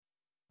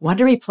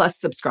Wondery Plus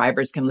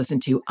subscribers can listen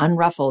to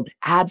Unruffled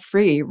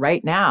ad-free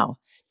right now.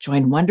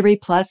 Join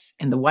Wondery Plus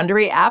in the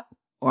Wondery app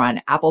or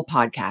on Apple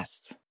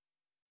Podcasts.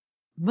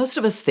 Most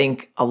of us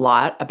think a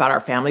lot about our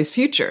family's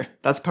future.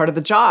 That's part of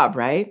the job,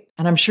 right?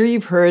 And I'm sure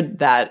you've heard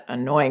that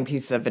annoying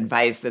piece of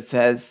advice that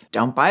says,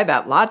 don't buy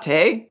that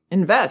latte,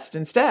 invest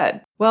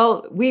instead.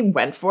 Well, we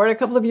went for it a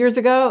couple of years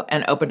ago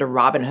and opened a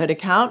Robinhood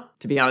account.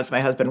 To be honest, my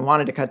husband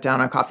wanted to cut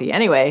down on coffee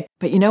anyway.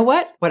 But you know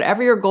what?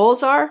 Whatever your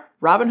goals are,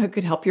 Robinhood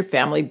could help your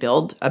family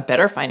build a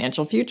better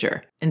financial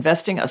future.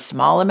 Investing a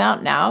small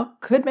amount now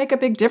could make a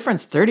big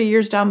difference 30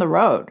 years down the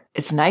road.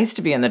 It's nice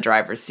to be in the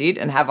driver's seat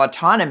and have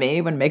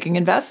autonomy when making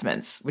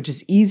investments, which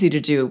is easy to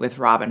do with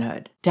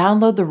Robinhood.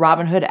 Download the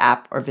Robinhood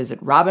app or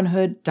visit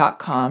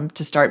Robinhood.com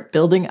to start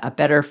building a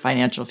better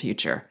financial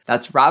future.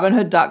 That's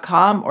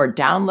Robinhood.com or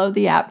download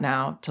the app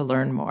now to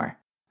learn more.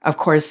 Of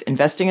course,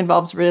 investing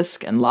involves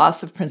risk and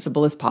loss of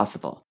principal is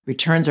possible.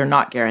 Returns are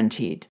not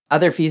guaranteed.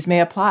 Other fees may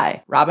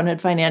apply.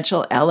 Robinhood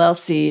Financial,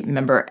 LLC,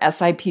 member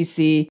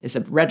SIPC, is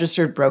a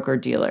registered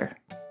broker-dealer.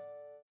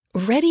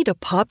 Ready to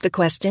pop the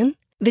question?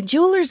 The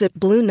jewelers at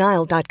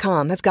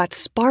BlueNile.com have got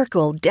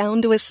sparkle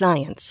down to a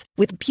science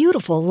with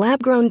beautiful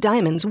lab-grown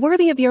diamonds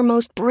worthy of your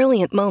most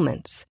brilliant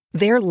moments.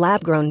 Their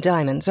lab-grown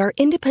diamonds are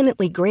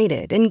independently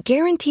graded and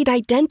guaranteed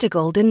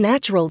identical to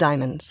natural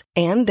diamonds,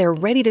 and they're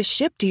ready to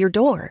ship to your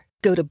door.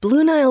 Go to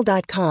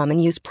BlueNile.com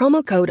and use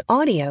promo code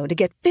AUDIO to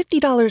get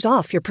 $50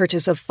 off your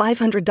purchase of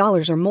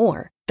 $500 or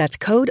more. That's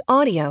code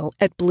AUDIO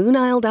at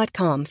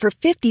BlueNile.com for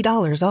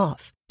 $50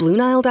 off.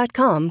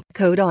 BlueNile.com,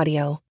 code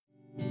AUDIO.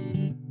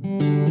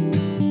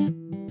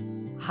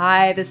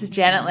 Hi, this is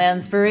Janet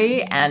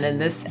Lansbury, and in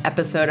this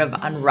episode of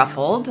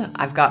Unruffled,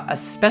 I've got a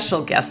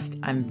special guest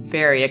I'm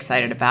very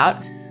excited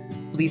about.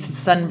 Lisa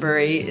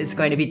Sunbury is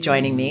going to be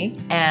joining me,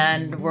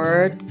 and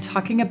we're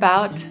talking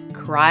about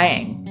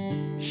crying.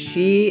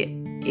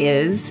 She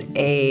is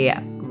a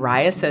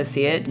RIE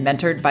associate,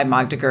 mentored by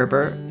Magda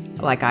Gerber,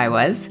 like I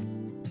was,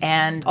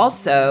 and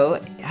also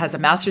has a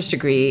master's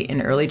degree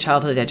in early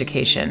childhood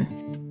education.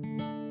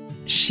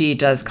 She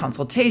does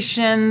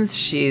consultations,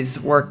 she's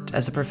worked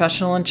as a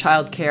professional in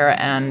childcare,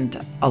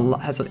 and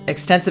has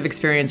extensive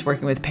experience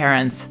working with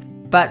parents.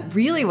 But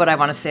really what I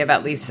want to say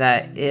about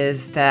Lisa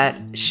is that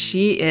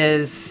she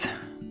is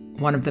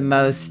one of the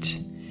most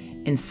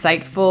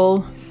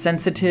insightful,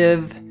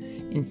 sensitive,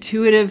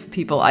 intuitive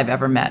people I've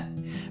ever met,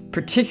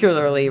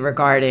 particularly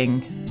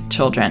regarding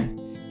children.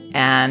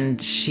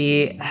 And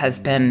she has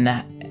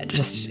been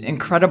just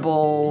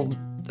incredible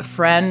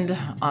friend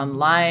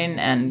online,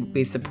 and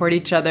we support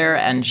each other,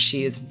 and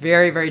she is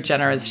very, very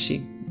generous. She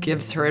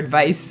gives her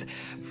advice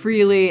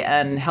freely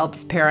and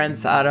helps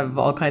parents out of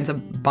all kinds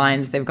of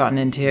binds they've gotten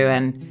into,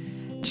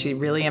 and she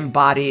really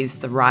embodies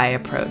the RIE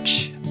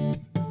approach.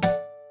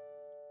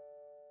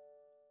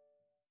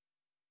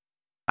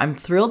 I'm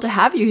thrilled to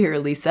have you here,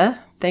 Lisa.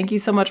 Thank you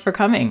so much for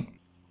coming.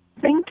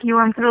 Thank you.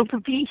 I'm thrilled to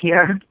be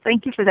here.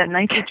 Thank you for that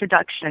nice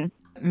introduction.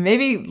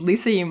 Maybe,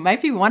 Lisa, you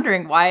might be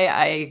wondering why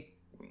I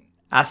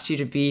asked you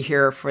to be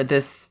here for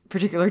this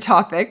particular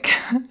topic.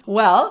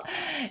 Well,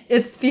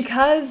 it's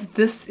because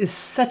this is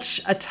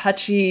such a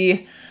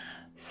touchy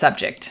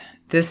subject.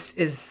 This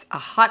is a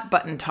hot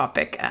button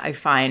topic. I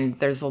find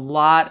there's a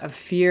lot of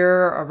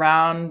fear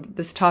around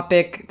this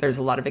topic. There's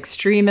a lot of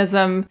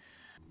extremism.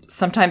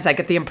 Sometimes I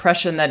get the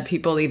impression that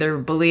people either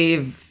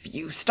believe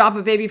you stop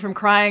a baby from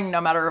crying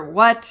no matter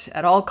what,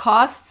 at all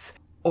costs,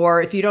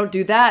 or if you don't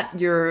do that,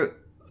 you're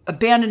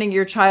abandoning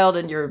your child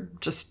and you're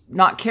just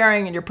not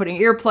caring and you're putting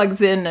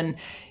earplugs in and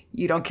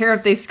you don't care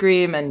if they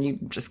scream and you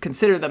just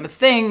consider them a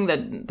thing,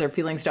 that their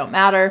feelings don't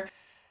matter.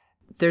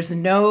 There's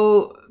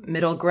no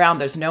middle ground.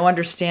 There's no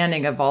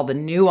understanding of all the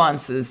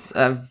nuances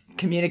of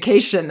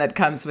communication that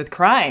comes with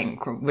crying,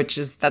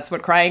 that's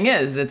what crying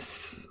is.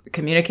 It's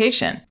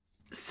communication.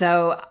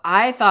 So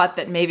I thought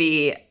that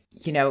maybe,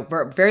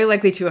 we're very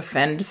likely to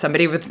offend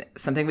somebody with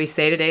something we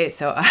say today.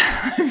 So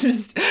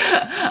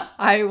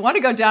I want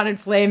to go down in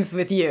flames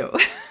with you.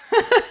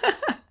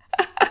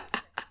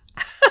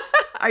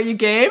 Are you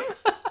game?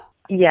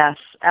 Yes,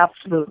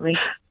 absolutely.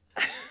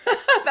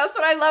 That's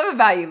what I love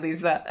about you,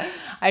 Lisa.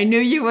 I knew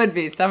you would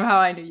be. Somehow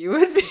I knew you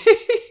would be.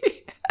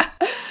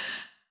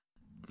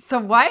 So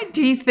why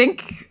do you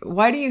think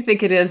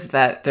it is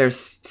that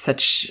there's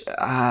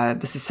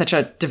this is such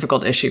a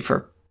difficult issue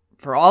for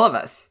all of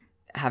us,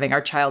 having our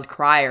child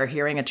cry or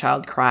hearing a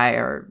child cry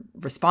or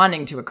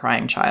responding to a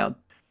crying child?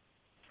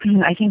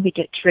 I think we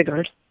get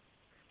triggered.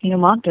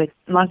 Magda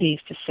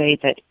used to say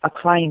that a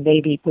crying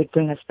baby would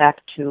bring us back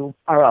to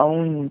our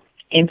own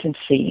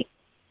infancy.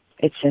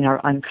 It's in our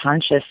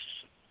unconscious,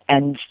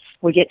 and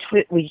we get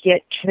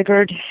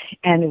triggered,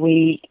 and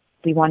we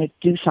want to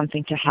do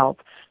something to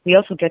help. We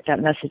also get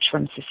that message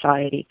from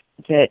society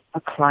that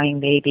a crying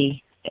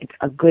baby,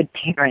 a good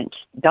parent,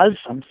 does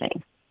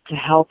something to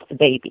help the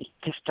baby,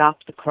 to stop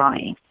the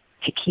crying,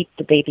 to keep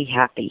the baby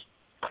happy.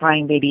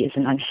 Crying baby is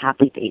an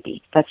unhappy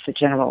baby. That's the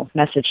general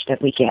message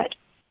that we get.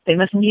 They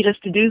must need us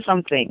to do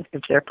something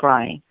if they're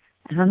crying.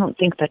 And I don't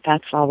think that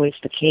that's always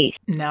the case.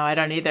 No, I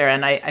don't either.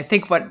 And I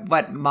think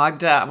what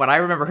Magda, what I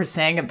remember her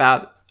saying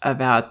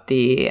about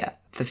the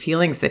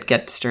feelings that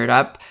get stirred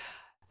up,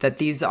 that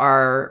these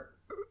are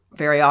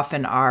very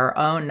often our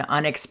own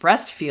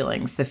unexpressed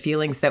feelings, the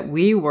feelings that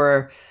we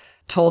were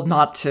told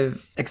not to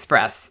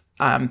express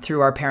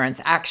through our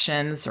parents'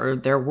 actions or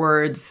their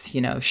words,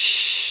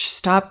 shh,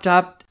 stop,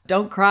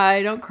 don't cry,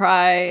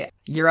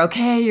 you're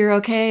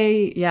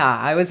okay. Yeah,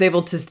 I was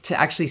able to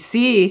actually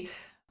see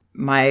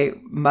my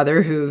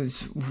mother,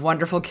 who's a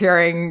wonderful,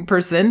 caring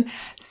person,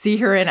 see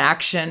her in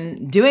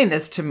action doing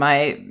this to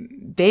my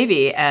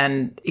baby.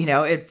 And,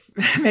 it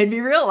made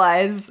me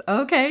realize,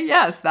 okay,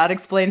 yes, that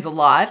explains a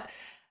lot.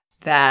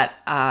 That,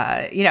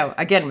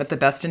 again, with the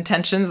best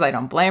intentions, I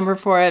don't blame her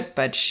for it,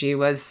 but she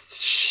was,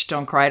 shh,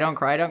 don't cry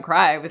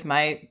with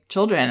my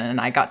children. And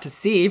I got to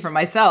see for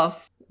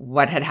myself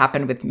what had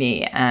happened with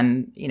me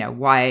and,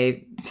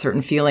 why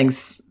certain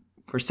feelings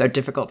were so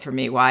difficult for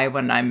me. Why,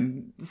 when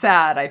I'm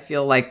sad, I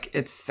feel like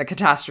it's a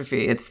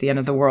catastrophe. It's the end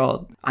of the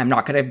world. I'm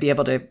not going to be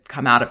able to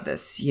come out of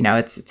this.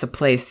 It's a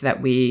place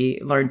that we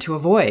learn to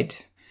avoid.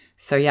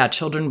 So yeah,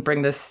 children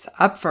bring this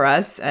up for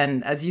us.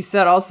 And as you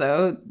said,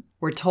 also,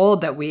 we're told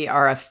that we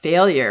are a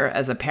failure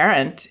as a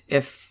parent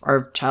if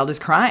our child is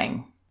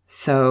crying.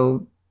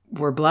 So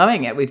we're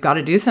blowing it. We've got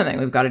to do something.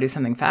 We've got to do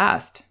something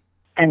fast.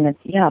 And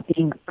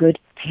being a good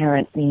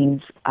parent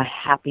means a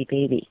happy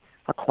baby,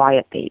 a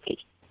quiet baby.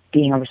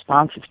 Being a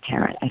responsive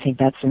parent, I think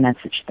that's the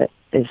message that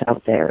is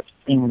out there.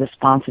 Being a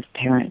responsive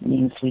parent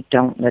means we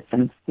don't let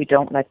them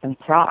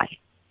cry.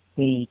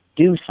 We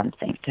do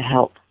something to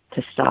help,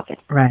 to stop it,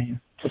 right,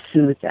 to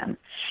soothe them,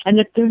 and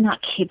that they're not.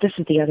 This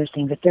is the other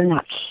thing, that they're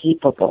not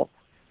capable.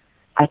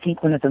 I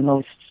think one of the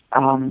most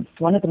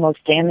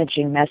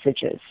damaging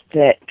messages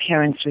that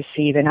parents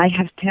receive, and I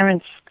have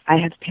parents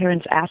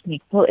ask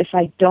me, well, if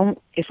I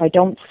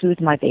don't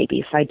soothe my baby,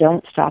 if I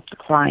don't stop the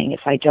crying,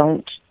 if I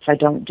don't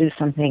do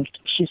something,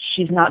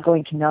 she's not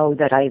going to know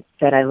that I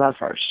love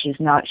her. She's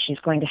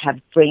going to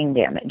have brain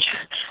damage.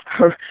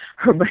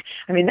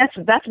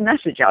 That's a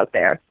message out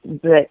there,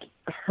 that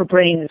her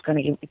brain is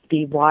going to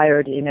be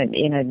wired in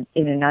an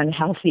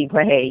unhealthy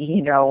way.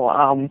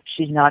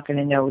 She's not going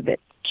to know that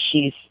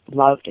she's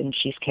loved and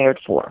she's cared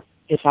for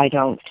if I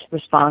don't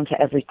respond to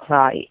every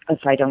cry,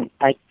 if I don't,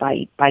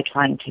 by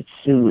trying to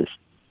soothe,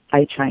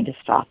 by trying to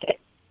stop it.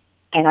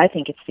 And I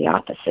think it's the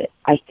opposite.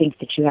 I think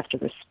that you have to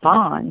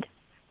respond,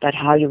 but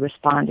how you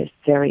respond is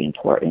very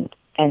important.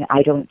 And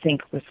I don't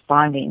think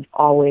responding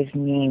always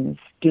means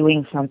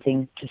doing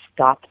something to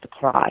stop the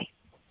cry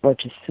or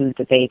to soothe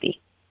the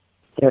baby.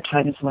 There are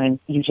times when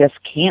you just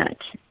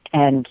can't.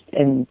 And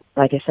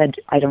like I said,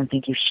 I don't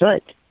think you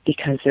should,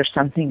 because there's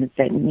something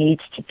that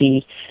needs to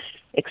be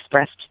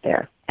expressed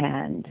there,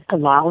 and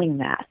allowing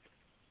that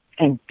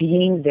and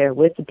being there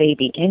with the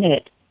baby in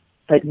it,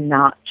 but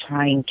not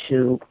trying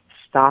to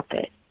stop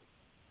it,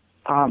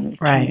 can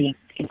be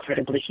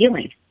incredibly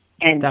healing.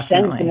 And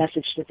Definitely. Send the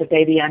message to the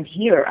baby, I'm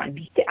here.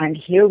 I'm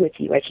here with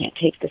you. I can't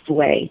take this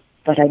away,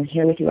 but I'm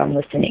here with you. I'm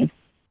listening.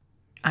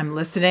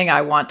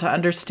 I want to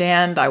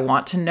understand. I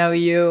want to know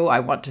you. I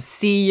want to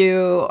see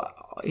you,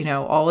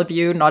 all of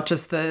you, not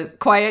just the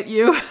quiet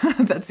you.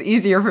 That's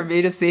easier for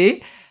me to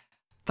see.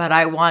 But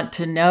I want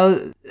to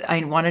know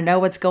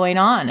what's going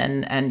on.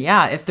 And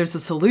yeah, if there's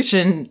a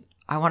solution,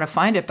 I want to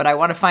find it, but I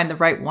want to find the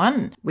right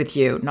one with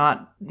you,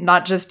 not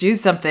just do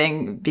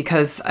something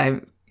because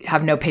I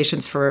have no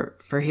patience for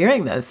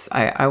hearing this.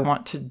 I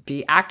want to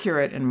be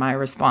accurate in my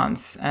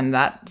response. And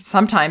that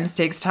sometimes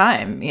takes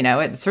time.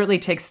 It certainly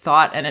takes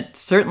thought, and it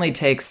certainly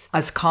takes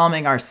us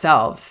calming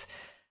ourselves,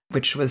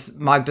 which was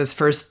Magda's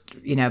first,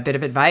 bit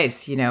of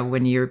advice.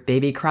 When your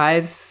baby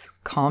cries,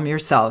 calm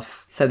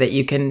yourself so that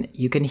you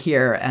can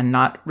hear and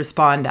not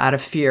respond out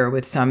of fear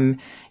with some,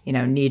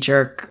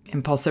 knee-jerk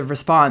impulsive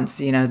response,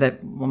 that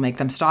will make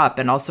them stop.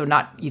 And also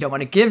you don't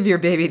want to give your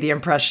baby the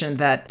impression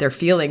that their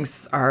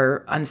feelings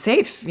are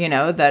unsafe,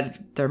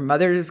 that their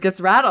mother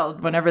gets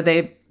rattled whenever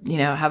they,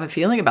 have a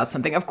feeling about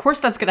something. Of course,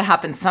 that's going to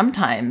happen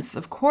sometimes.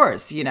 Of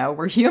course,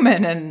 we're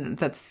human and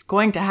that's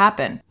going to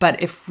happen.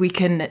 But if we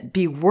can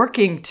be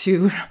working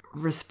to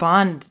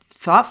respond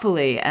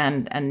thoughtfully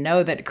and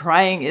know that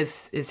crying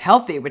is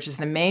healthy, which is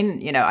the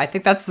main, I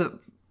think that's the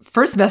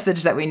first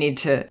message that we need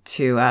to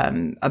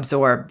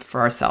absorb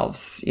for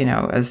ourselves,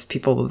 as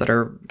people that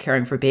are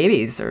caring for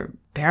babies or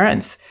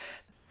parents.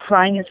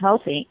 Crying is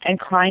healthy, and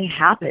crying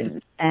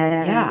happens,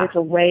 and it's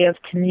a way of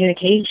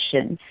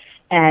communication,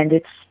 and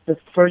it's the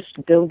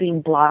first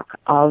building block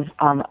of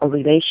a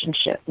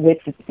relationship with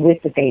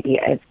the baby,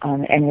 and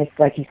it's,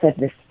 like you said,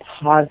 this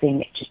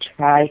pausing to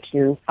try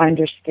to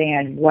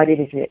understand what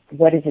is it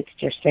that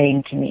you're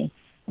saying to me.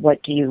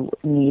 What do you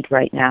need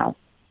right now?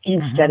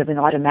 Instead of an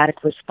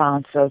automatic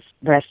response of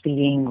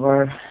breastfeeding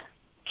or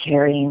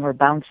carrying or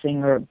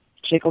bouncing or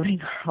jiggling,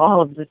 or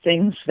all of the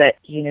things that,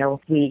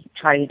 we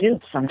try to do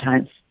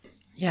sometimes.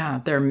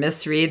 Yeah, they're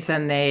misreads,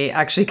 and they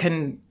actually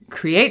can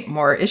create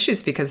more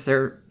issues because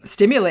they're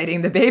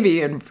stimulating the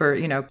baby and for,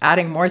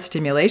 adding more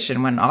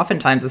stimulation when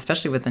oftentimes,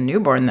 especially with the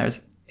newborn,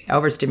 there's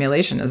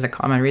overstimulation is a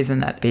common reason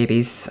that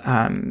babies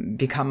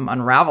become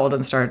unraveled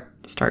and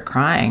start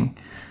crying.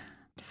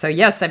 So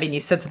yes, I mean, you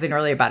said something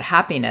earlier about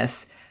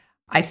happiness.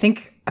 I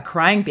think a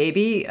crying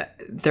baby,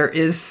 there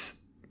is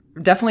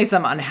definitely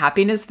some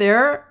unhappiness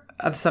there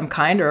of some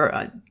kind,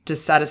 or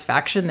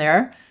dissatisfaction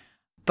there.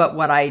 But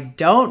what I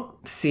don't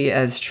see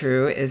as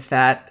true is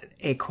that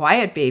a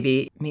quiet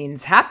baby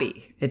means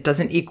happy. It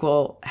doesn't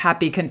equal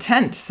happy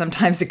content.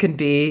 Sometimes it can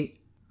be,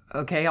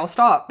 okay, I'll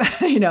stop,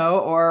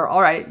 or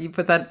all right, you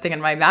put that thing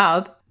in my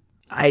mouth.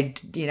 I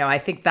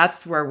think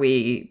that's where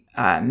we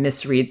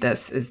misread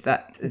this, is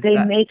that they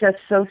make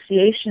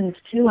associations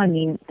too.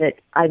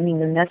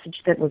 The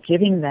message that we're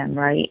giving them,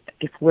 right?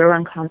 If we're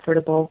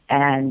uncomfortable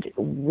and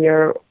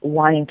we're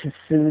wanting to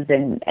soothe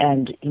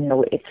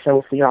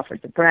if we offer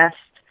the breast,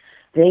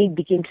 they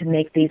begin to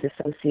make these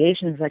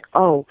associations like,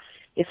 oh,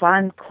 if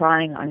I'm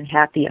crying,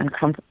 unhappy,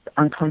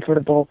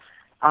 uncomfortable,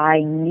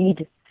 I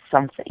need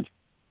something.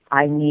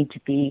 I need to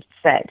be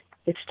fed.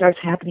 It starts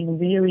happening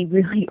really,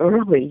 really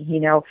early,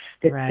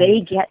 that Right.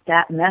 They get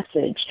that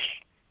message.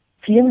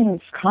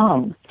 Feelings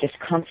come,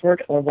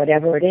 discomfort or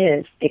whatever it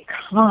is, it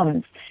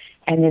comes.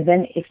 And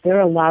then if they're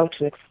allowed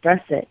to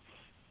express it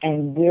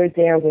and we're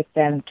there with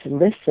them to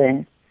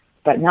listen,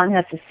 but not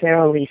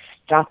necessarily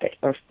stop it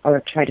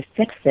or try to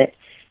fix it,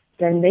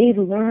 then they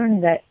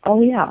learn that,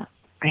 oh yeah,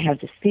 I have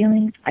this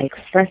feeling, I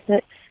express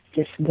it,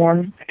 this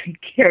warm,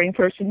 caring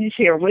person is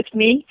here with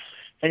me,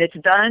 and it's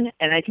done,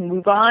 and I can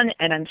move on,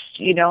 and I'm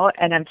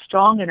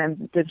strong, and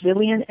I'm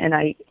resilient, and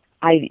I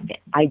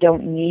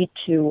don't need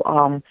to,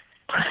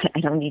 I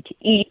don't need to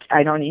eat,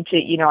 I don't need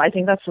to, I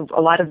think that's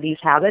a lot of these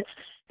habits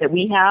that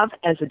we have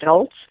as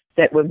adults,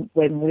 that when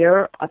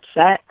we're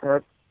upset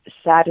or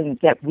sad, and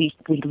that we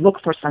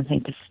look for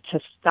something to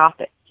stop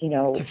it,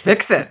 to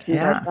fix it,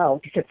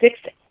 to fix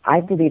it. I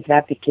believe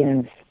that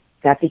begins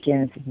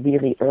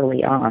really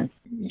early on.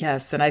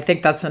 Yes, and I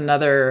think that's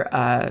another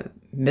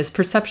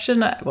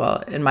misperception.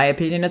 Well, in my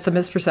opinion, it's a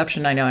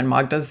misperception. I know in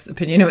Magda's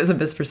opinion, it was a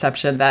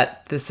misperception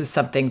that this is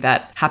something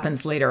that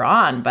happens later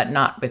on, but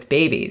not with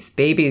babies.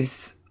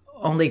 Babies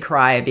only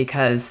cry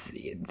because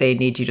they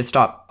need you to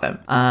stop them.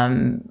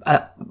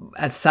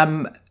 At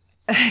some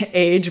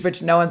age,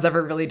 which no one's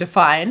ever really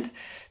defined,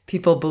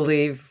 people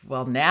believe,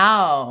 well,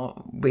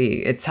 now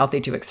it's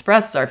healthy to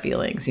express our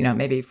feelings,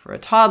 maybe for a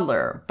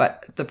toddler.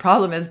 But the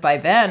problem is, by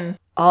then,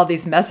 all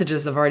these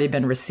messages have already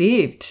been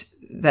received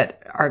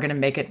that are going to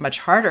make it much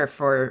harder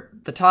for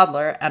the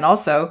toddler, and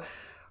also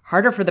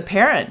harder for the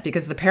parent,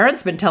 because the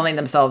parent's been telling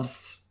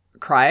themselves,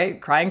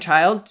 crying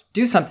child,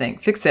 do something,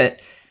 fix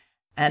it.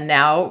 And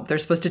now they're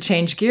supposed to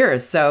change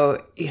gears.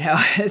 So,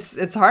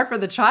 it's hard for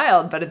the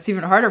child, but it's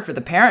even harder for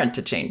the parent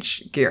to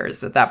change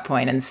gears at that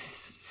point and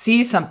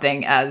see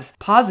something as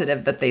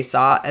positive that they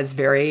saw as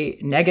very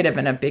negative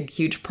and a big,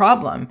 huge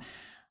problem.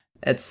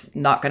 It's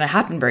not going to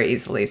happen very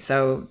easily.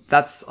 So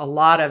that's a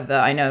lot of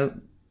I know,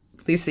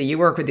 Lisa, you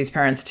work with these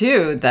parents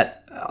too,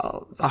 that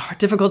the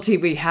difficulty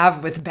we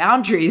have with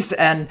boundaries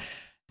and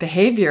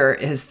behavior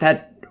is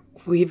that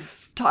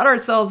we've taught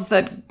ourselves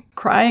that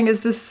crying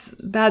is this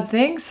bad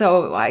thing.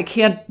 So I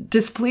can't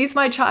displease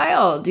my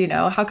child.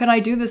 How can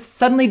I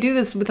suddenly do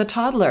this with a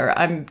toddler?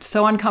 I'm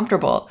so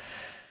uncomfortable.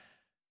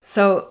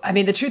 So,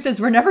 the truth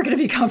is we're never going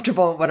to be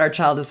comfortable when our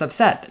child is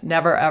upset.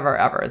 Never, ever,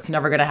 ever. It's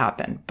never going to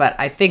happen. But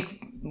I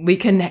think we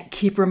can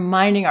keep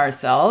reminding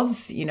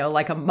ourselves,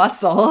 like a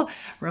muscle,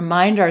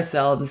 remind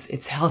ourselves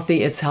it's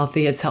healthy, it's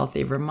healthy, it's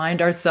healthy.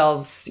 Remind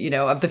ourselves,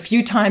 of the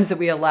few times that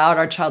we allowed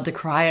our child to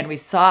cry and we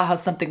saw how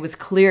something was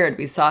cleared.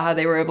 We saw how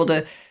they were able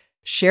to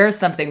share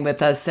something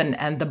with us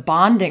and the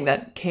bonding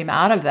that came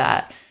out of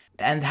that.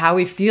 And how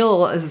we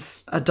feel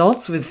as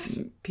adults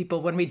with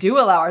people when we do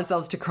allow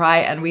ourselves to cry,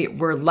 and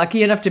we're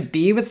lucky enough to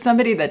be with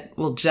somebody that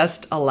will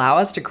just allow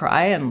us to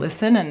cry and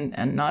listen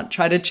and not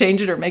try to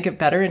change it or make it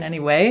better in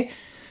any way.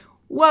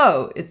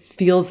 Whoa, it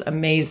feels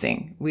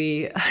amazing.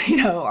 We,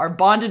 are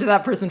bonded to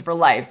that person for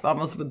life,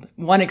 almost with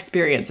one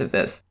experience of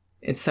this.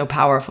 It's so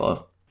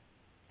powerful.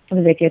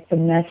 They get the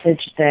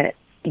message that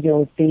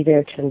you'll be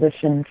there to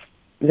listen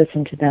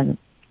to them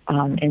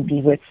and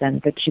be with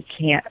them, but you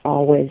can't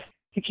always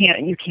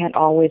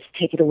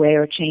take it away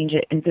or change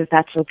it, and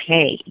that's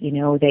okay.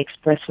 They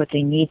express what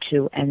they need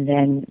to, and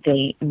then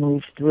they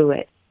move through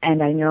it.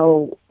 And I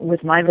know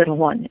with my little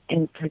one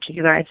in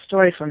particular, I have a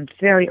story from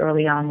very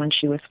early on when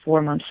she was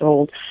 4 months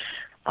old.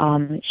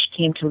 She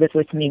came to live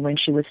with me when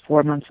she was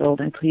 4 months old,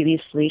 and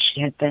previously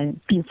she had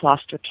been in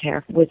foster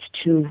care with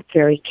two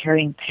very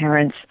caring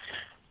parents.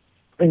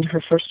 In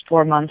her first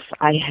 4 months,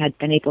 I had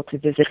been able to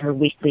visit her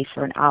weekly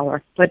for an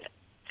hour. But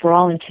for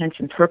all intents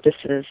and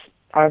purposes,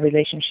 our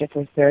relationship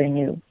was very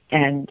new,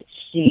 and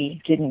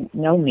she didn't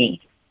know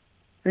me.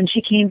 And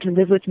she came to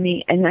live with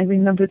me, and I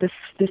remember this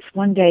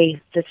one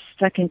day, the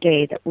second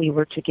day that we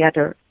were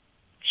together,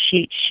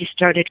 she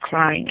started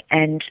crying,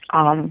 and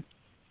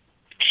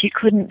she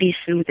couldn't be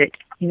soothed,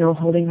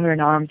 holding her in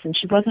arms, and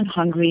she wasn't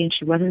hungry, and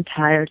she wasn't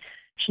tired.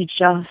 She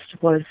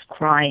just was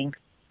crying.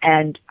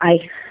 And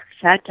I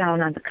sat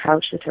down on the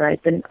couch with her.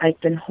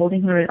 I'd been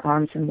holding her in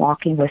arms and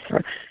walking with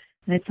her.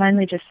 And I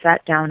finally just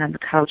sat down on the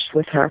couch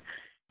with her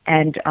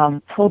and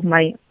pulled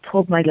my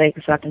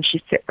legs up, and she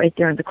fit right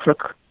there in the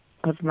crook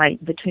of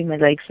between my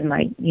legs and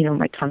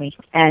my tummy.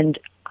 And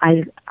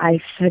I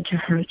said to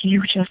her,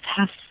 "You just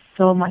have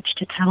so much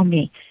to tell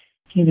me,"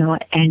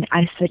 and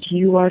I said,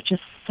 "You are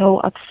just so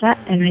upset,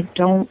 and I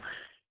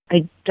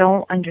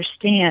don't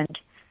understand.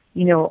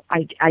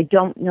 I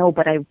don't know,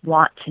 but I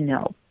want to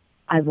know.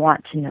 I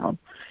want to know.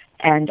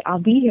 And I'll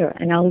be here,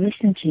 and I'll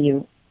listen to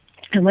you."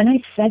 And when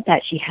I said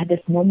that, she had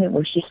this moment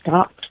where she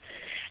stopped,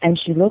 and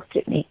she looked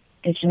at me,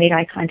 and she made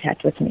eye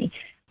contact with me.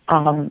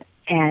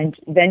 And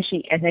then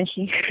she and then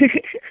she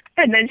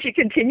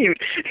continued.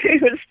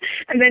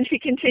 And then she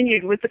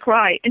continued with the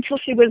cry until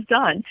she was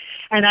done.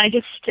 And I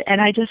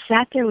just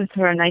sat there with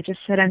her, and I just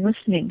said, "I'm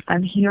listening.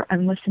 I'm here.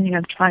 I'm listening.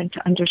 I'm trying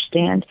to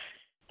understand."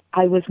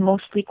 I was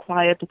mostly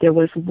quiet, but there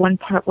was one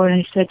part where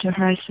I said to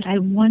her, I said, "I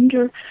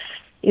wonder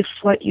if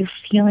what you're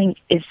feeling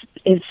is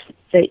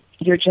that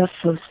you're just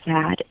so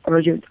sad, or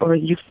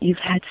you've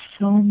had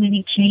so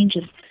many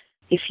changes.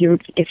 If you're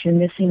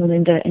missing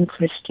Linda and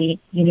Christy,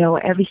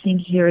 everything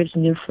here is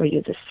new for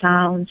you. The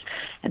sounds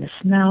and the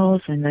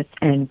smells and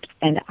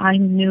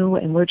I'm new,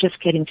 and we're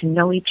just getting to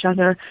know each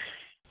other."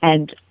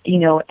 And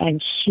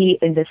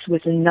and this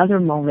was another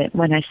moment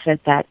when I said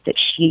that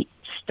she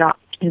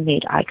stopped and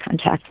made eye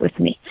contact with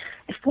me.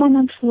 A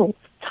 4-month-old,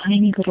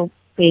 tiny little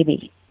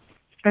baby.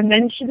 And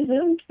then she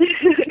resumed.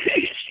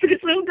 She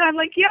resumed. I'm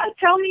like, "Yeah,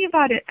 tell me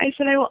about it." I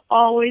said, "I will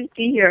always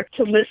be here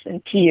to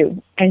listen to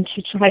you and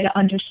to try to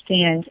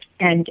understand,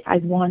 and I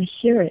want to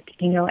hear it,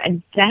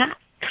 And that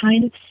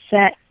kind of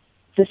set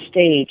the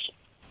stage.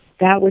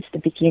 That was the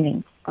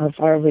beginning of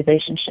our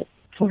relationship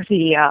for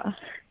the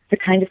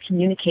kind of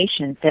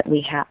communication that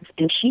we have.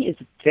 And she is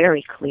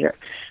very clear.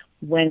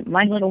 When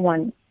my little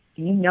one,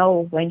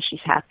 when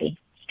she's happy,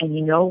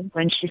 and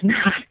when she's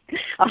not.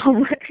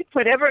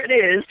 Whatever it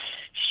is,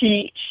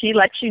 she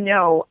lets you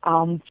know,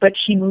 but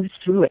she moves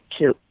through it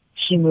too.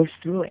 She moves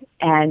through it.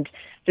 And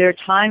there are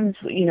times,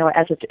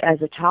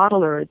 as a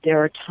toddler,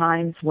 there are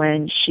times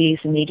when she's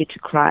needed to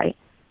cry.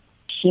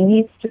 She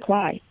needs to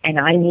cry, and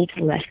I need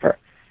to let her.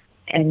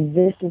 And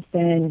this has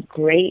been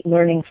great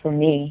learning for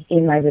me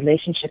in my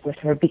relationship with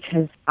her,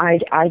 because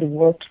I'd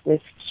worked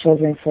with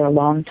children for a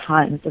long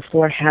time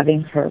before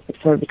having her,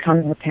 before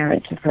becoming a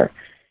parent to her.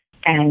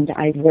 And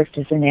I worked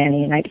as a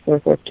nanny, and I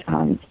worked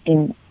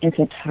in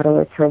infant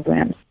toddler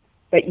programs.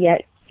 But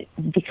yet,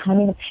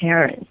 becoming a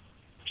parent,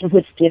 it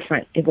was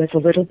different. It was a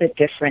little bit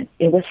different.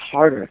 It was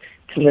harder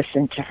to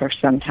listen to her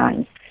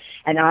sometimes.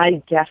 And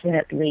I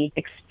definitely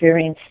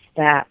experienced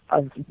that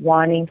of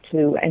wanting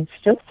to, and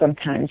still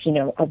sometimes,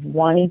 of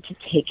wanting to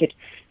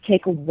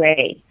take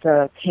away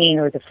the pain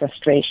or the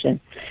frustration,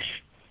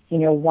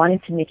 wanting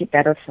to make it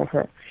better for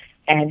her,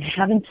 and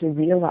having to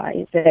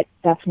realize that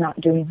that's not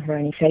doing her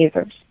any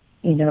favors.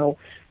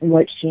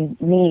 What she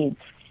needs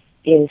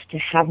is to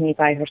have me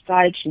by her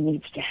side. She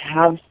needs to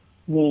have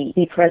me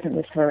be present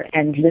with her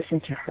and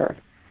listen to her,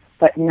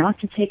 but not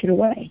to take it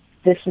away.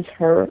 This is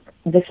her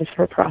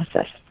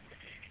process.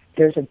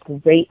 There's a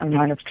great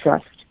amount of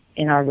trust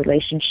in our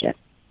relationship.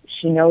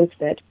 She knows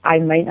that I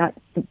might not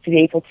be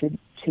able to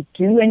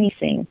do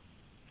anything,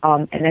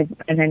 and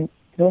I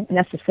don't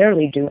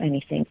necessarily do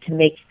anything to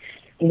make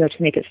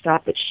it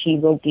stop, but she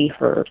will be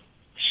heard.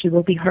 She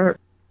will be heard.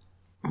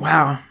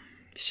 Wow.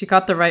 She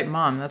got the right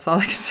mom. That's all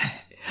I can say.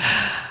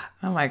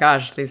 Oh my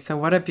gosh, Lisa,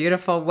 what a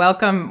beautiful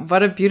welcome.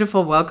 What a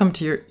beautiful welcome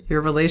to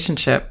your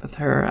relationship with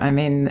her. I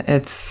mean,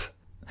 it's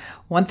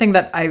one thing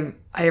that I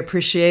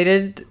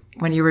appreciated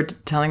when you were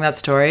telling that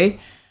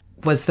story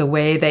was the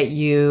way that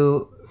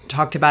you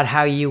talked about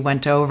how you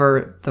went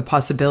over the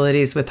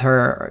possibilities with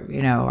her.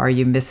 Are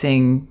you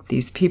missing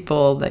these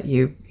people that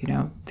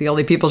the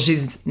only people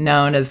she's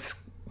known as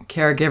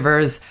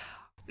caregivers?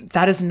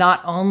 That is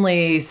not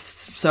only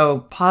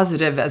so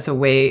positive as a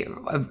way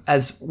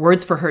as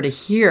words for her to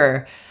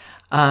hear,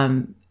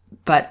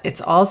 but it's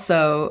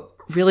also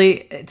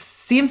really, it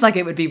seems like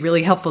it would be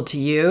really helpful to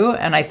you.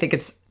 And I think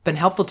it's been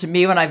helpful to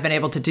me when I've been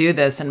able to do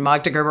this. And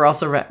Magda Gerber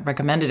also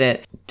recommended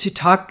it, to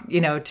talk,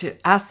 to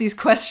ask these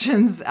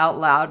questions out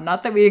loud.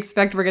 Not that we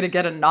expect we're going to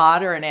get a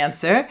nod or an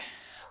answer,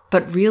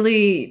 but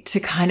really to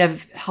kind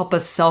of help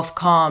us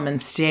self-calm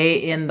and stay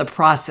in the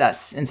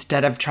process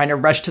instead of trying to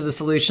rush to the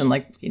solution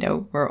like,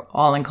 we're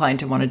all inclined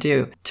to want to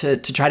do, to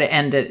try to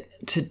end it,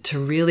 to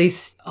really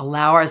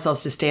allow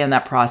ourselves to stay in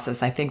that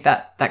process. I think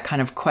that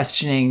kind of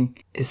questioning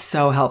is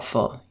so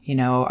helpful.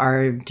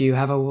 Do you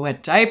have a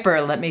wet diaper?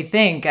 Let me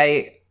think.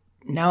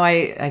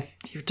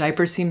 Your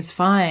diaper seems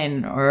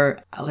fine.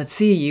 Or let's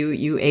see,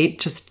 you ate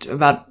just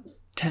about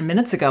 10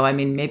 minutes ago. I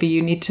mean, maybe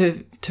you need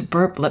to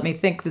burp. Let me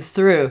think this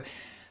through.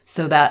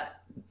 So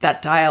that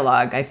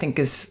dialogue, I think,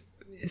 is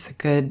a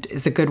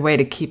good way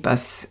to keep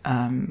us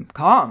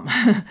calm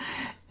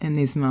in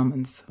these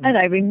moments. And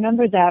I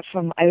remember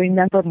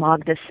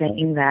Magda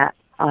saying that.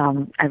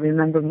 I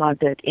remember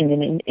Magda in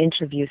an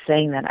interview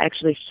saying that. I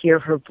actually hear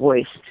her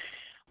voice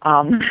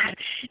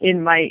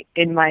in my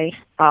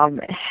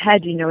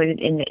head,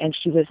 and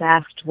she was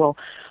asked, "Well,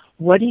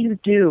 what do you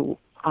do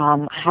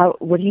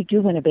What do you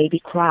do when a baby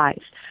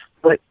cries?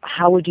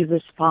 How would you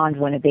respond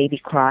when a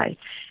baby cries?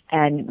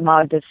 And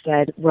Magda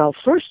said, well,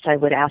 first I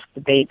would ask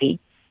the baby,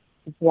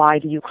 why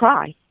do you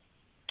cry?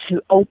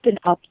 To open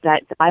up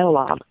that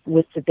dialogue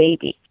with the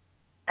baby.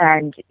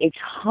 And it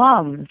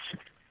becomes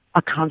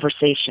a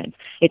conversation.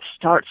 It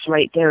starts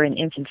right there in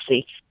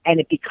infancy, and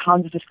it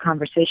becomes this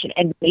conversation.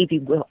 And the baby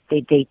will,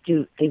 they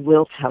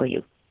will tell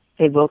you.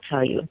 They will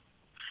tell you.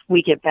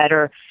 We get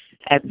better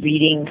at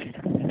reading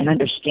and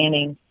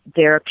understanding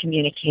their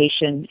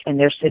communication and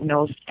their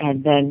signals,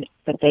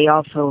 but they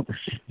also,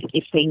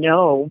 if they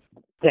know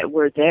that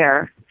we're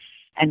there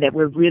and that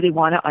we really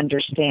want to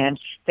understand,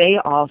 they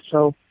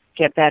also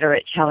get better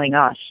at telling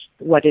us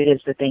what it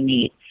is that they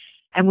need.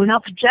 And we're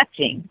not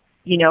projecting.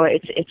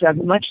 It's a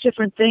much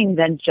different thing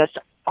than just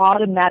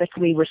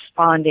automatically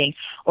responding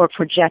or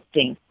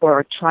projecting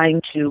or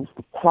trying to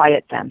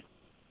quiet them.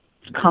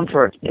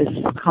 Comfort is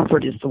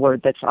the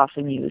word that's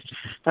often used,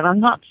 but I'm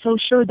not so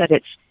sure that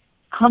it's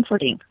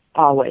comforting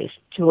always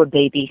to a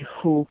baby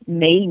who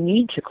may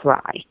need to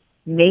cry,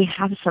 may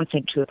have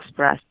something to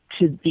express,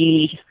 to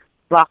be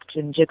rocked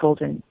and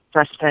jiggled and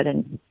breastfed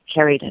and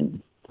carried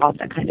and all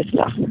that kind of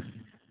stuff.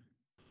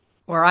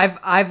 Or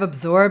I've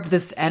absorbed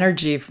this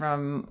energy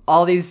from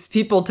all these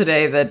people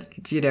today that,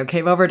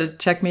 came over to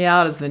check me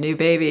out as the new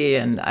baby,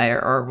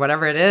 or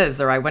whatever it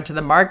is, or I went to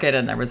the market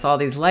and there was all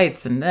these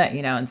lights and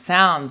and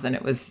sounds, and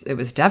it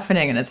was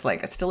deafening, and it's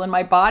like it's still in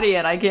my body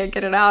and I can't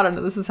get it out, and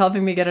this is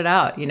helping me get it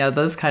out.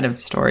 Those kind of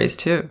stories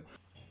too.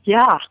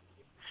 Yeah.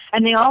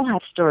 And they all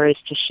have stories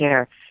to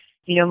share.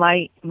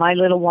 My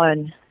little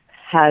one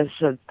has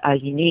a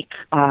unique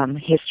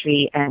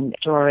history and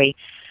story,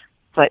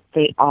 but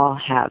they all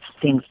have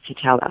things to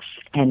tell us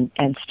and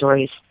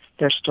stories,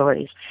 their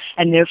stories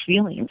and their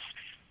feelings.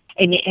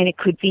 And it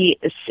could be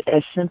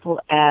as simple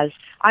as,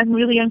 I'm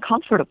really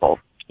uncomfortable.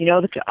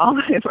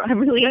 I'm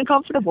really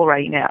uncomfortable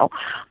right now.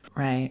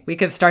 Right. We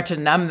could start to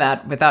numb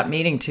that without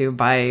meaning to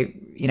by,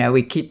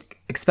 we keep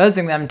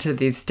exposing them to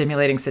these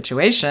stimulating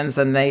situations,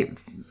 and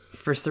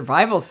for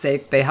survival's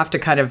sake, they have to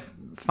kind of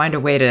find a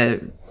way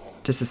to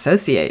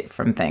disassociate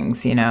from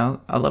things, a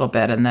little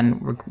bit. And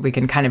then we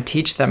can kind of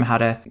teach them how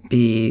to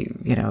be,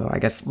 I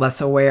guess, less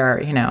aware,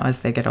 as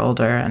they get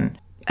older,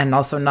 and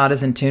also not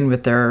as in tune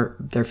with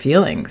their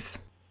feelings.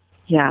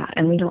 Yeah.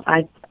 And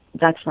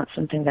that's not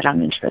something that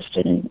I'm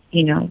interested in,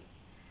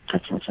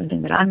 that's not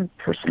something that I'm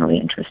personally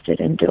interested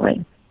in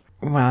doing.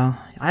 Well,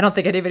 I don't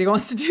think anybody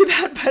wants to do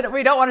that, but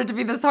we don't want it to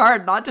be this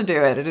hard not to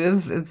do it.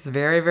 It's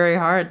very, very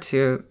hard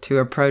to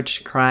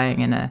approach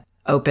crying in an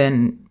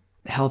open,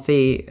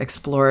 healthy,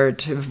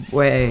 explorative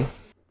way.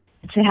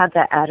 To have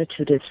that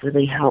attitude is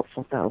really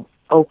helpful, though.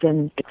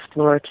 Open,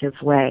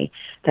 explorative way,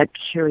 that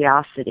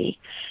curiosity,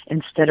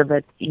 instead of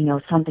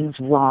something's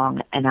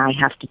wrong and I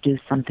have to do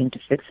something to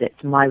fix it.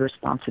 It's my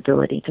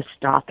responsibility to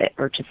stop it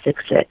or to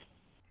fix it.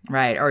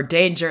 Right. Or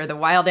danger. The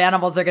wild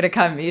animals are going to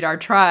come eat our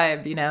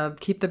tribe,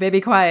 keep the baby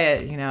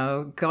quiet,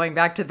 going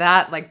back to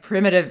that like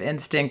primitive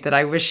instinct that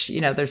I wish,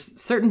 there's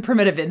certain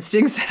primitive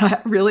instincts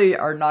that really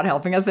are not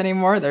helping us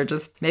anymore. They're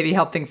just maybe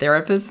helping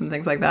therapists and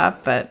things like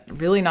that, but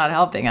really not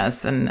helping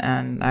us.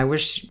 And I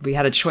wish we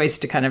had a choice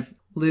to kind of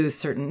lose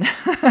certain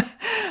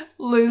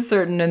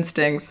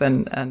instincts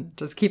and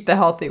just keep the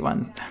healthy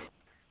ones.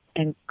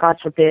 And God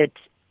forbid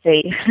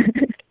they've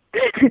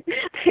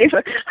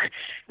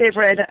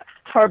read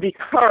Harvey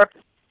Kirk,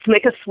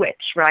 flick a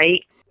switch,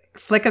 right?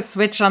 Flick a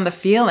switch on the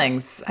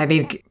feelings. I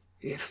mean,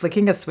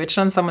 flicking a switch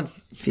on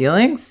someone's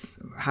feelings?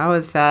 How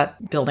is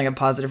that building a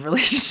positive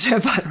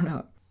relationship? I don't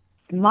know.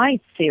 My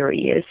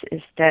theory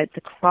is that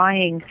the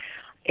crying,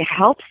 it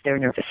helps their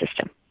nervous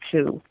system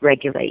to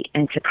regulate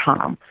and to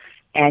calm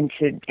and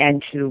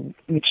to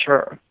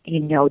mature.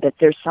 That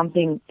there's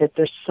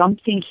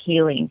something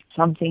healing,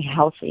 something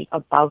healthy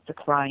about the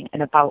crying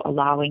and about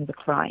allowing the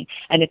crying.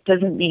 And it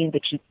doesn't mean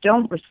that you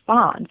don't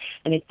respond,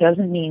 and it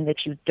doesn't mean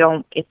that you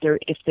don't, if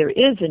there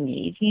is a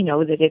need,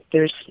 that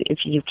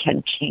if you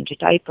can change a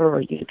diaper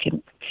or you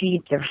can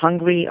feed, they're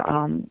hungry,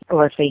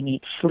 or if they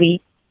need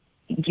sleep,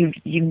 you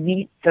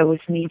meet those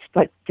needs.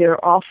 But there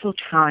are also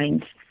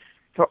times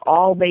for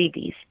all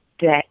babies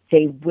that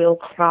they will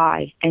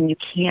cry and you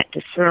can't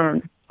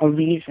discern a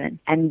reason,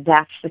 and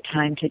that's the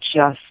time to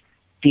just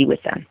be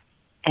with them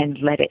and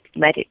let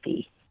it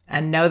be.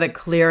 And know that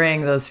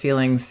clearing those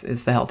feelings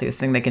is the healthiest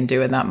thing they can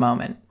do in that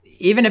moment.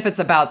 Even if it's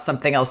about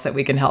something else that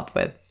we can help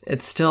with,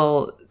 it's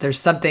still, there's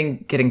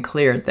something getting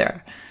cleared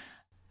there.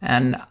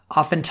 And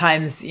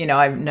oftentimes,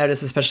 I've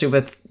noticed, especially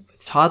with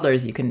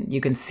toddlers, you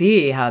can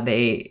see how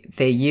they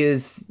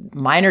use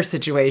minor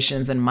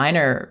situations and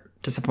minor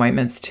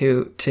disappointments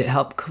to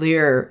help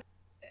clear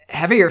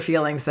heavier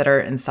feelings that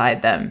are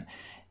inside them.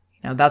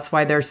 That's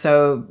why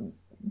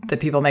the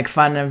people make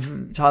fun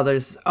of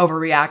toddlers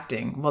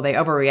overreacting. Well, they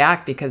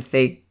overreact because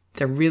they're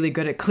really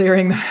good at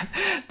clearing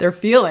their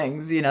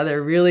feelings.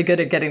 They're really good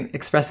at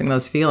expressing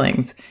those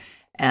feelings.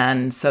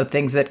 And so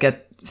things that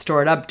get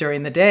stored up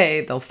during the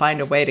day, they'll find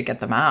a way to get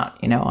them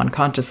out,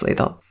 unconsciously.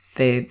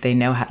 They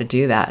know how to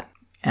do that.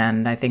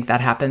 And I think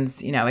that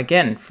happens,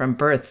 again, from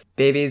birth.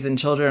 Babies and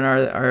children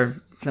are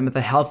some of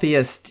the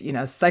healthiest,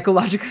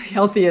 psychologically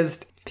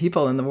healthiest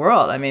people in the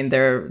world. I mean,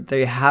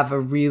 they have a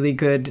really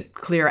good,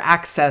 clear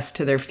access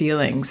to their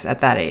feelings at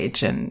that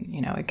age. And,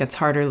 it gets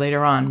harder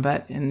later on.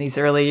 But in these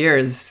early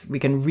years, we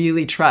can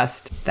really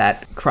trust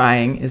that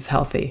crying is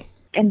healthy.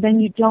 And then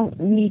you don't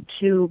need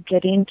to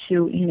get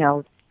into,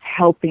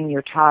 helping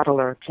your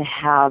toddler to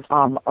have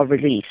a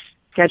release,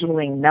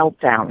 scheduling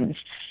meltdowns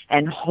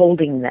and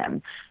holding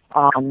them.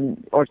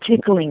 Or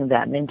tickling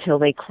them until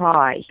they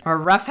cry. Or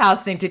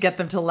roughhousing to get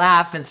them to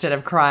laugh instead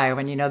of cry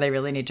when they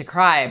really need to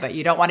cry, but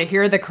you don't want to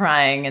hear the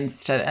crying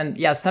instead. And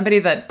yeah, somebody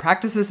that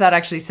practices that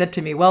actually said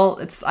to me,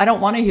 well, I don't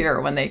want to hear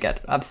when they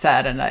get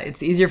upset, and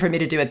it's easier for me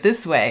to do it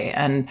this way.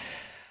 And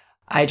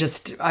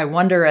I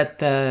wonder at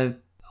the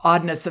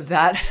oddness of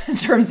that in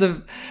terms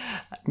of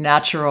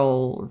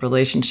natural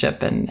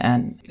relationship.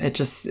 And it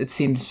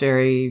seems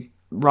very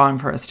wrong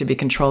for us to be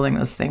controlling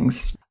those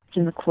things.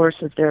 In the course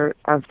of their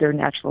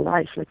natural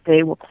life, like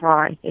they will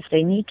cry if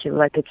they need to,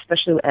 like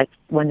especially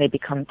when they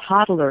become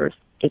toddlers.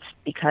 It's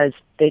because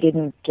they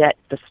didn't get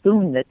the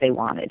spoon that they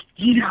wanted,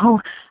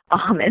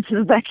 and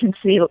so that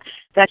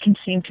can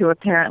seem to a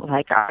parent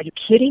like, are you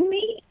kidding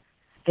me?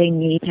 They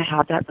need to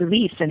have that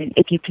release, and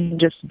if you can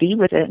just be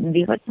with it and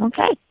be like,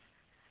 okay,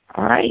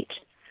 all right.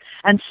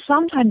 And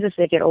sometimes as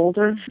they get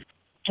older,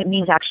 it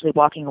means actually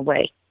walking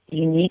away.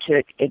 You need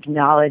to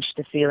acknowledge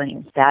the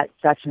feelings.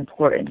 That's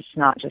important. It's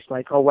not just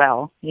like, oh,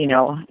 well,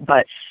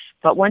 but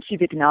once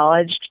you've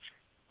acknowledged,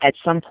 at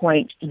some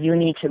point you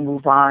need to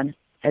move on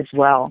as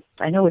well.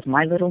 I know with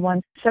my little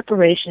one,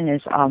 separation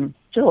is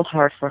still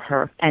hard for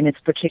her, and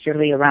it's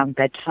particularly around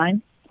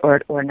bedtime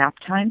or nap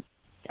time.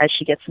 As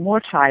she gets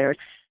more tired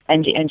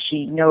and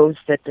she knows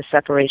that the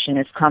separation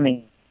is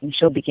coming, and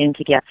she'll begin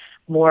to get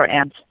more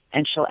amped.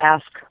 And she'll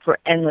ask for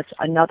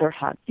another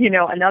hug,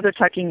 another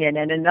tucking in,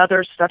 and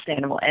another stuffed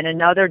animal, and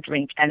another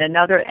drink, and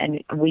another,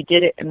 and we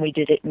did it, and we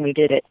did it, and we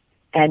did it.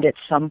 And at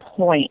some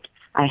point,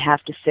 I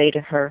have to say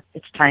to her,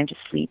 it's time to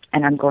sleep,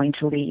 and I'm going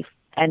to leave.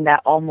 And that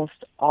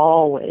almost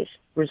always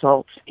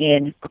results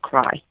in a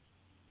cry.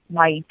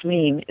 My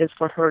dream is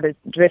for her to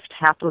drift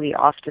happily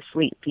off to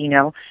sleep,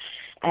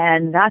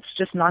 and that's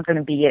just not going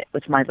to be it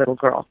with my little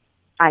girl.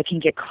 I can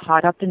get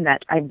caught up in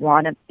that. I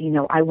want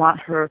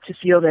her to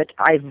feel that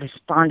I've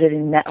responded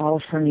and met all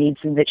of her needs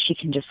and that she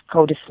can just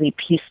go to sleep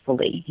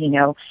peacefully,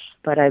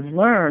 But I've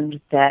learned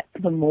that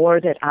the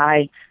more that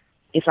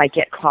if I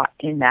get caught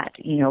in that,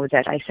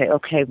 that I say,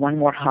 okay, one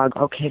more hug,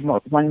 okay,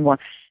 one more,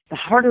 the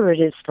harder it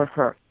is for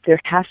her.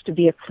 There has to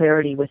be a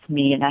clarity with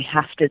me, and I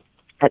have to,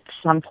 at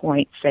some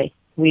point, say,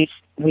 we've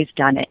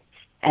done it,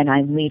 and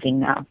I'm leaving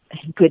now.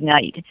 Good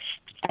night,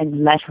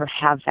 and let her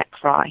have that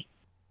cry.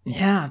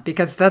 Yeah,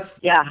 because I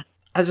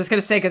was just going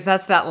to say, because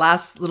that's that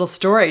last little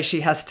story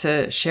she has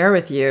to share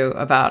with you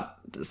about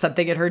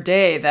something in her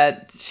day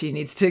that she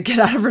needs to get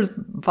out of her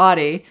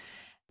body.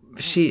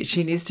 She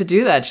needs to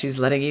do that. She's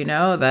letting you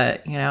know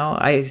that,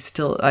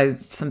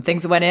 some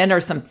things went in, or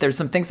there's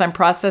some things I'm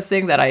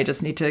processing that I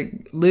just need to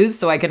lose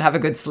so I can have a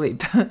good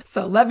sleep.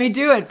 So let me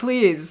do it,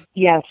 please.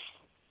 Yes.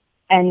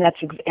 And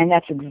that's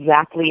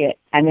exactly it.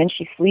 And then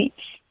she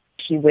sleeps.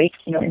 She wakes,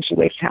 and she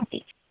wakes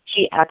happy.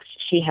 She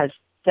has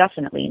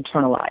definitely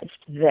internalized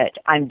that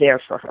I'm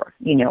there for her,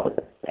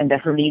 and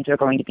that her needs are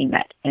going to be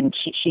met. And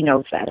she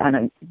knows that on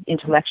an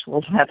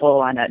intellectual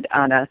level, on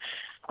a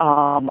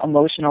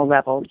emotional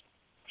level.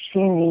 She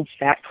needs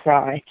that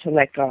cry to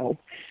let go.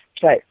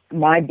 But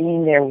my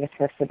being there with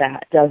her for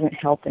that doesn't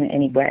help in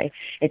any way.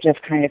 It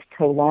just kind of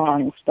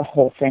prolongs the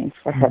whole thing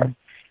for her.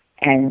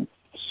 And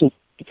she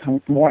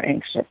becomes more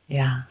anxious.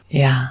 Yeah.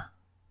 Yeah.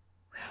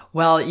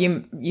 Well,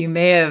 you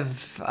may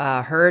have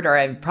heard, or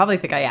I probably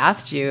think I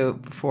asked you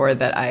before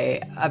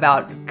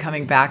about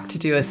coming back to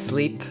do a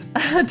sleep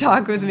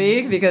talk with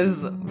me,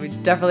 because we're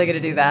definitely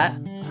going to do that.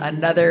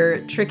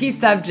 Another tricky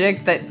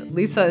subject that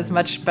Lisa is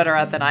much better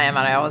at than I am,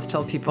 and I always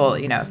tell people,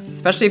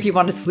 especially if you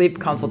want a sleep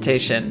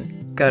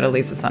consultation, go to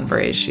Lisa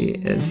Sunbury. She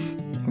is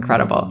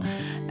incredible.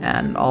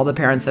 And all the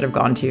parents that have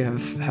gone to you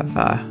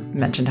have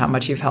mentioned how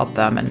much you've helped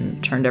them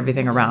and turned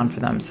everything around for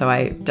them. So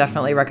I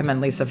definitely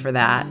recommend Lisa for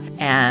that.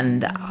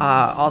 And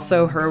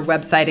also her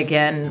website,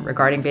 again,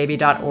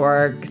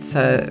 regardingbaby.org. It's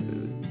a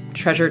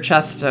treasure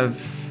chest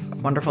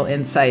of wonderful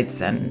insights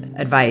and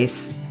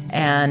advice.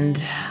 And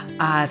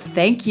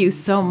thank you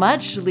so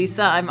much,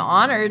 Lisa. I'm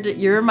honored.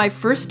 You're my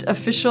first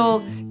official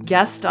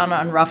guest on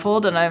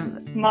Unruffled, and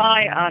I'm...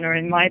 My honor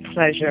and my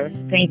pleasure.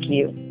 Thank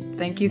you.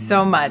 Thank you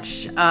so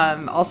much.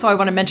 Also, I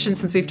want to mention,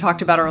 since we've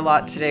talked about her a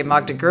lot today,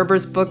 Magda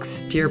Gerber's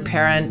books, Dear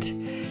Parent,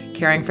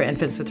 Caring for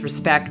Infants with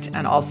Respect,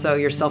 and also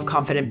Your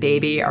Self-Confident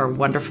Baby are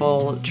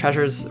wonderful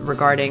treasures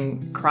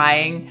regarding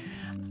crying.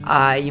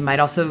 You might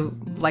also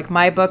like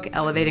my book,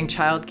 Elevating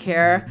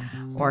Childcare,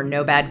 or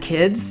No Bad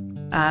Kids.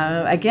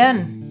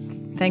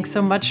 Again, thanks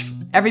so much,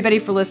 everybody,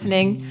 for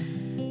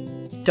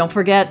listening. Don't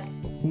forget,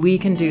 we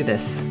can do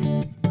this.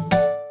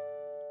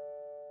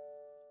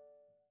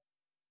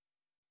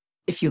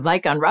 If If you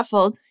like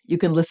Unruffled, you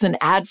can listen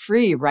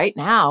ad-free right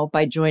now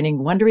by joining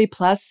Wondery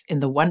Plus in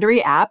the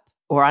Wondery app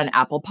or on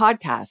Apple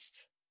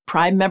Podcasts.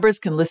 Prime members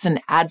can listen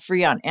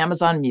ad-free on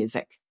Amazon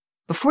Music.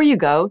 Before you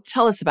go,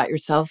 tell us about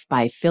yourself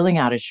by filling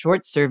out a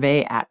short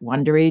survey at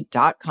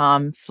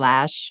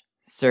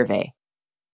Wondery.com/survey.